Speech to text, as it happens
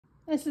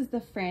This is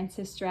the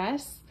Frances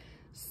dress.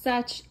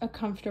 Such a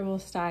comfortable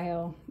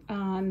style.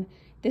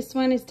 This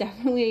one is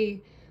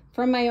definitely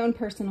from my own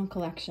personal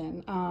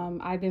collection.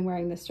 I've been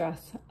wearing this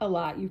dress a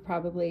lot. You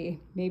probably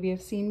maybe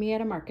have seen me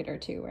at a market or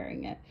two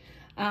wearing it.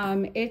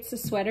 It's a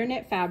sweater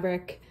knit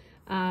fabric.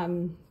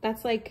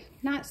 That's like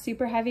not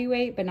super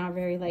heavyweight, but not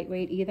very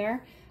lightweight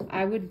either.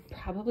 I would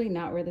probably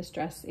not wear this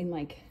dress in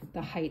like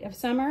the height of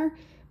summer,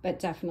 but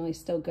definitely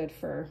still good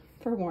for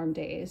warm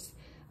days.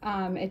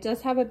 It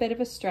does have a bit of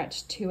a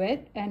stretch to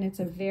it, and it's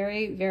a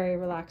very, very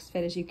relaxed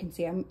fit. As you can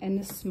see, I'm in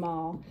the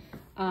small.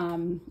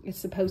 It's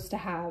supposed to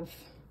have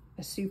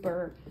a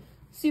super,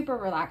 super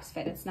relaxed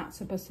fit. It's not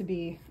supposed to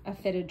be a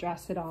fitted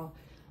dress at all.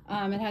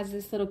 It has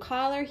this little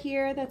collar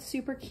here that's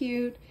super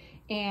cute,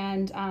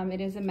 and it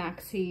is a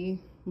maxi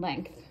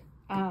length.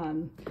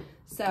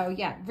 So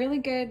yeah, really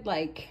good,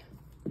 like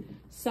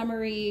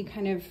summery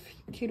kind of,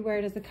 you could wear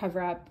it as a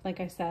cover up. Like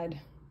I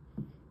said,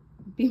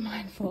 be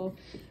mindful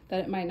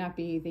that it might not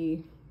be the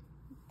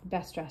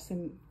best dress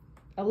in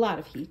a lot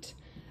of heat.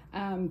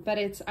 But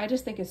I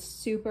just think it's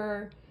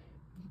super,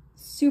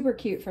 super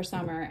cute for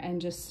summer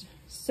and just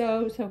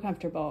so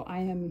comfortable. I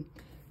am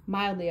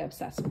mildly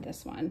obsessed with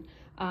this one.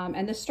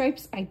 And the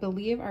stripes, I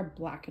believe, are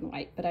black and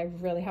white, but I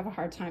really have a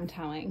hard time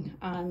telling.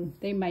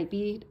 They might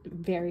be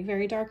very,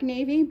 very dark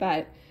navy,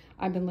 but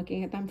I've been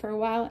looking at them for a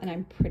while and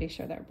I'm pretty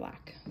sure they're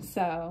black.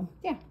 So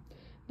yeah,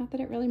 not that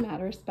it really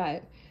matters,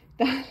 but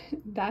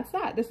that's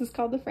that. This is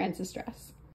called the Frances dress.